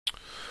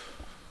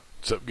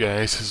What's up,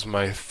 guys? This is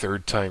my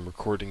third time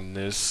recording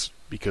this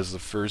because the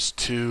first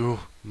two,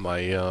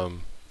 my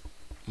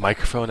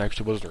microphone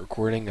actually wasn't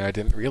recording and I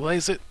didn't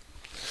realize it.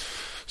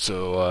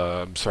 So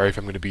I'm sorry if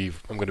I'm going to be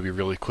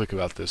really quick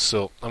about this.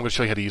 So I'm going to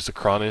show you how to use the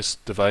Cronus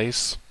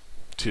device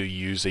to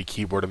use a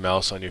keyboard and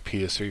mouse on your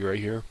PS3 right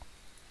here.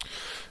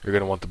 You're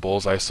going to want the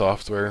Bullseye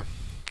software,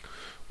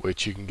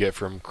 which you can get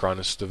from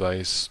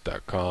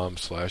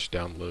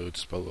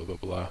cronusdevice.com/downloads, blah blah blah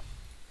blah.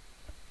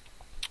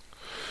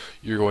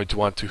 You're going to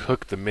want to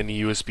hook the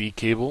mini USB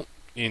cable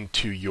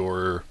into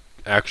your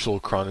actual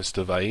Cronus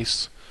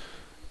device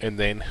and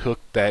then hook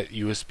that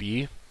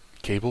USB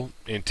cable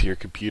into your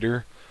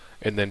computer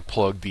and then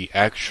plug the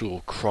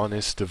actual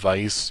Cronus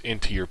device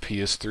into your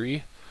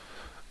PS3,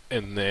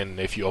 and then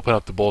if you open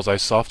up the Bullseye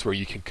software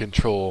you can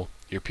control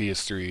your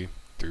PS3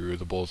 through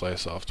the Bullseye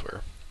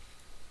software.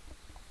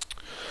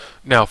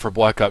 Now for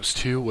Black Ops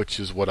 2, which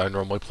is what I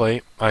normally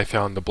play, I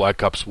found the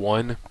Black Ops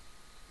 1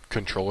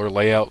 controller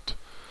layout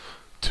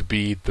to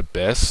be the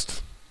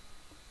best,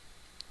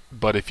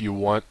 but if you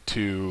want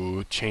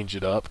to change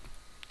it up,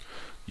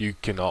 you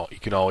can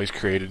always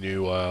create a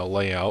new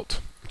layout,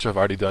 which I've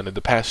already done in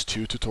the past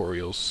two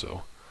tutorials.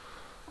 So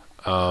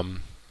I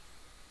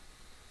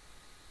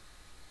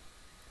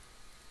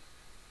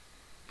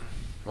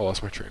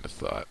lost my train of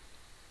thought.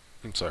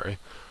 I'm sorry.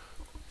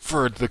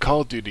 For the Call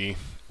of Duty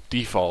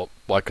default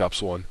Black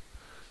Ops 1,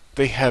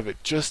 they have it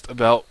just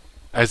about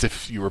as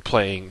if you were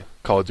playing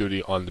Call of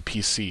Duty on the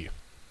PC.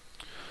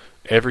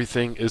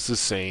 Everything is the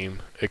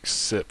same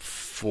except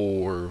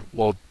for,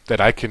 well,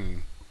 that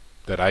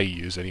I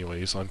use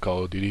anyways on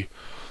Call of Duty,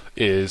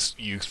 is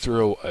you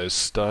throw a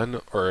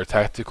stun or a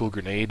tactical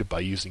grenade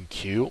by using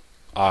Q.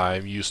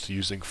 I'm used to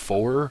using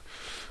 4.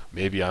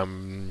 I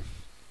don't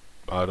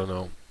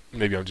know,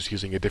 maybe I'm just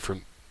using a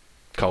different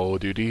Call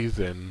of Duty,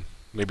 then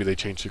maybe they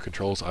changed the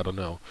controls, I don't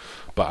know.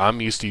 But I'm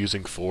used to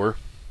using 4.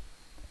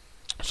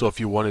 So if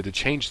you wanted to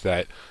change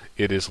that,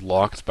 it is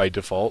locked by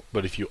default,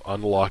 but if you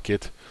unlock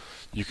it,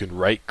 you can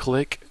right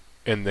click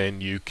and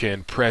then you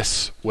can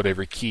press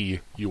whatever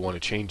key you want to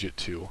change it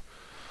to.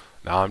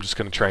 Now I'm just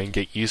going to try and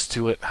get used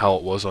to it how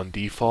it was on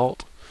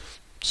default,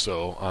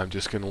 so I'm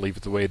just going to leave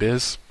it the way it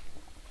is.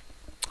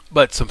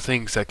 But some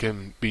things that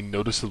can be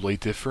noticeably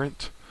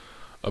different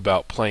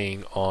about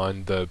playing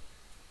on the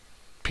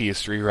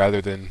PS3 rather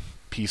than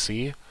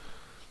PC.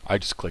 I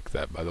just clicked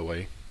that, by the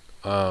way.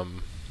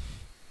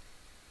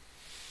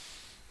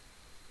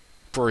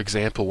 For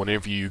example,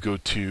 whenever you go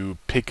to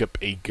pick up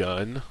a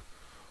gun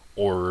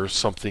or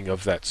something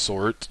of that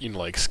sort, you know,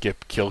 like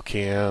skip kill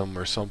cam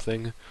or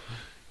something,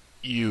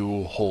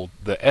 you hold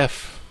the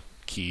F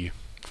key,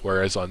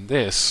 whereas on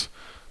this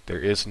there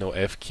is no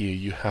F key.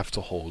 You have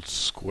to hold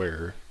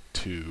square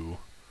to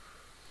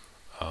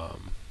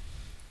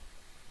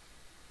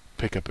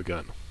pick up a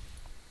gun.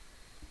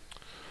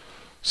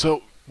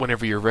 So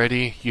whenever you're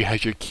ready, you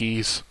have your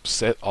keys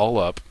set all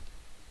up.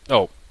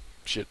 Oh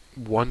shit,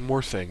 one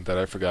more thing that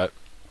I forgot.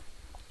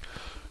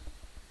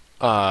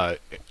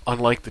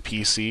 Unlike the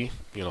PC,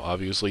 you know,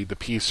 obviously the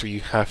PC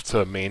you have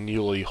to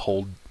manually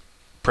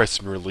press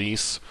and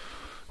release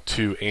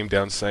to aim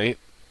down sight.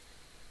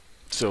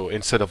 So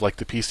instead of like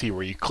the PC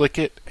where you click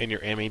it and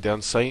you're aiming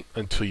down sight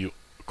until you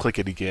click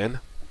it again,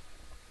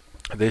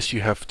 this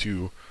you have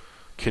to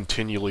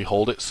continually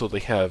hold it. So they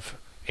have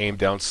aim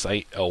down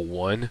sight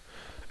L1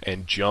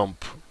 and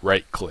jump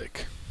right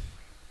click.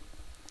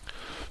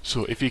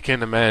 So if you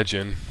can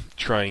imagine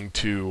trying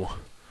to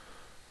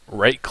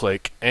right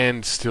click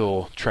and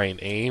still try and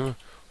aim,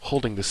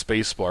 holding the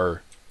spacebar,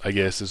 I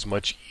guess, is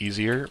much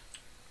easier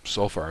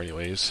so far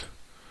anyways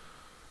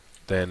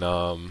than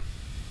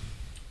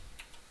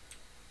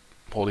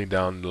holding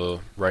down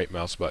the right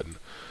mouse button.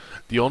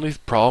 The only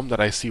problem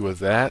that I see with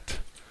that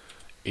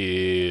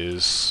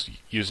is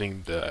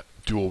using the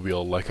dual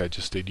wheel like I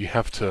just did. You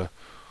have to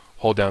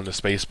hold down the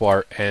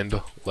spacebar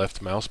and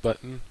left mouse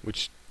button,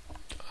 which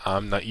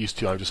I'm not used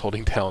to. I'm just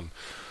holding down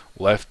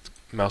left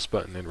mouse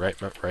button and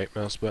right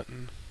mouse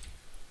button.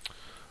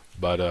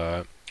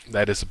 But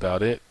that is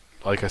about it.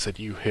 Like I said,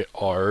 you hit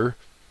R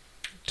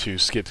to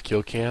skip the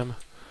kill cam,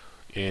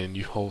 and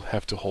you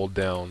have to hold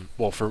down,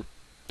 well, for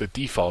the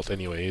default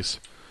anyways,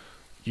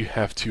 you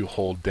have to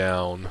hold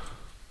down,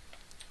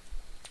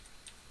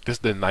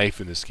 the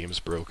knife in this game is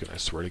broken, I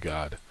swear to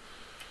God.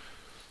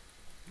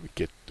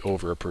 Get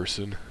over a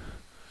person.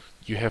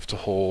 You have to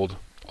hold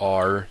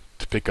R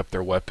to pick up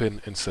their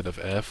weapon instead of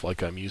F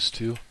like I'm used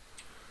to.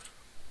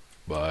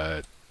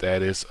 But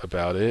that is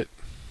about it.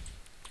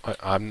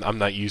 I'm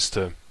not used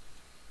to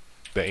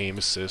the aim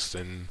assist,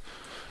 and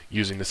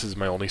using this is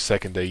my only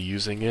second day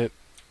using it,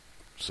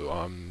 so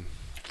I'm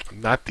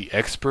not the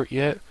expert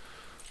yet,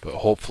 but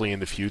hopefully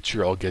in the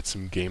future I'll get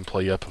some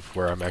gameplay up of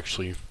where I'm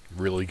actually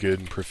really good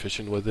and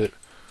proficient with it.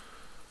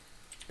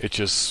 It's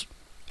just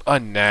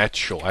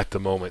unnatural at the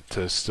moment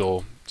to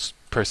still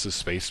press the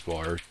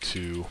spacebar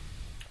to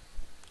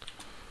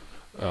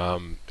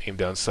aim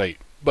down sight.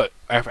 But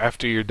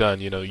after you're done,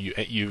 you know,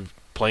 you've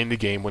playing the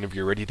game. Whenever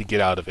you're ready to get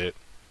out of it,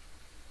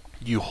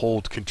 you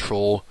hold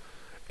Control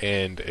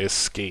and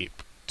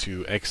Escape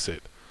to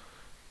exit.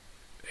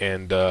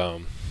 And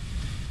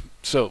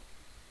so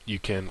you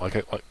can, like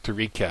to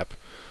recap,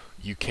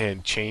 you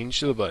can change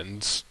the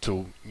buttons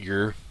to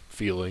your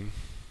feeling.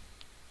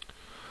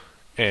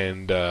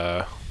 And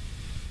I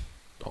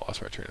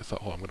lost my train of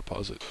thought. Hold on, I'm going to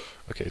pause it.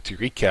 Okay, to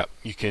recap,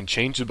 you can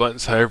change the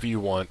buttons however you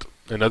want.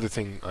 Another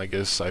thing, I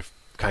guess I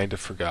kind of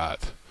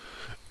forgot.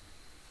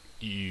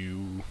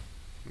 If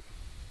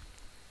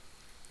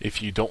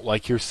you don't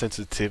like your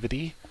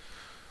sensitivity,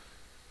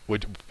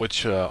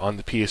 which on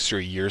the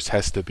PS3 yours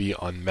has to be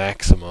on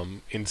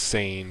maximum,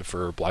 insane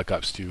for Black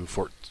Ops 2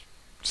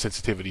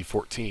 sensitivity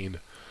 14.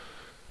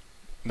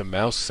 The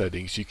mouse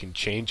settings, you can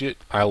change it.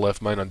 I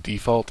left mine on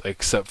default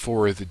except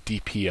for the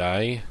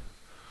DPI,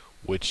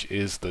 which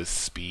is the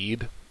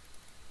speed.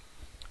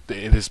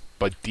 It is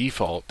by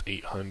default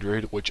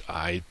 800, which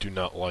I do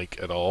not like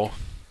at all.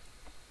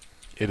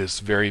 It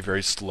is very,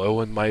 very slow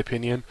in my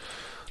opinion.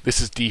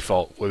 This is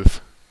default with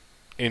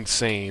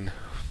insane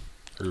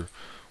or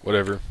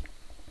whatever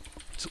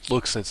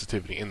look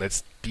sensitivity, and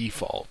that's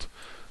default.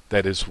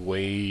 That is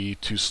way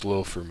too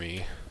slow for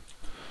me.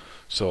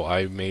 So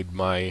I made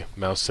my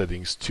mouse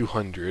settings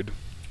 200,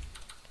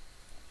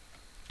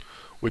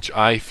 which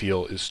I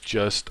feel is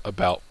just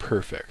about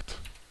perfect,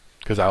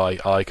 because I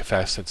like a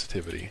fast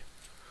sensitivity.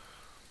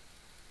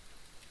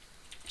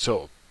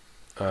 So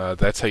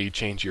that's how you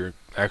change your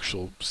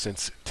actual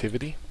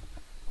sensitivity.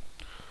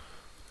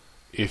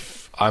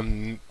 If I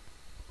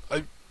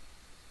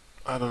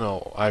don't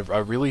know, I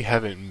really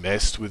haven't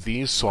messed with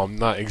these, so I'm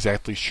not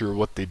exactly sure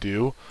what they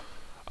do.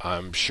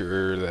 I'm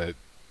sure that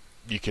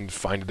you can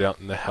find it out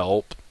in the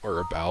help or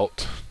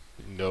about.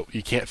 No,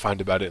 you can't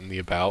find about it in the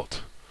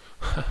about.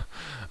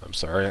 I'm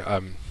sorry,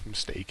 I'm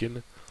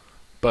mistaken.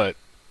 But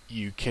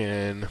you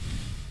can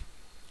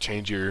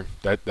change your,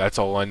 that's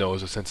all I know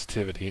is a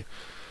sensitivity.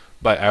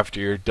 But after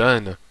you're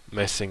done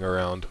messing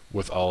around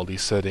with all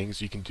these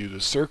settings, you can do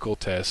the circle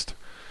test,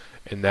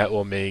 and that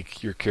will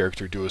make your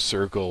character do a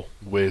circle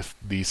with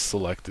these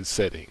selected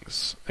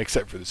settings,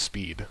 except for the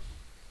speed.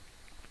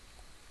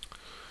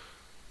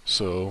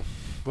 So,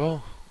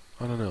 well,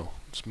 I don't know.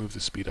 Let's move the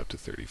speed up to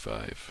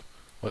 35.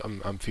 Well,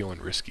 I'm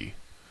feeling risky.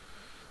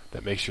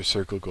 That makes your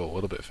circle go a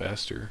little bit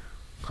faster.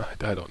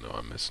 I don't know.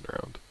 I'm messing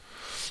around.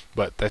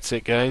 But that's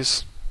it,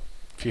 guys.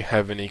 If you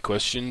have any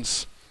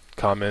questions,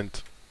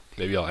 comment.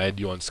 Maybe I'll add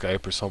you on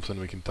Skype or something.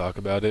 We can talk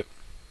about it.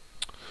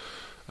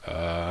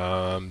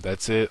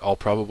 That's it. I'll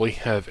probably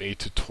have a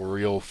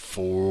tutorial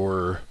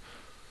for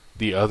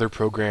the other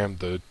program,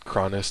 the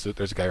Cronus.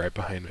 There's a guy right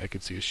behind me. I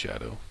can see his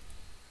shadow.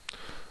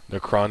 The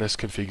Cronus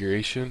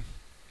configuration.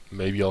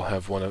 Maybe I'll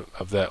have one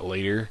of that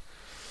later.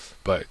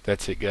 But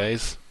that's it,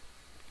 guys.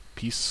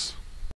 Peace.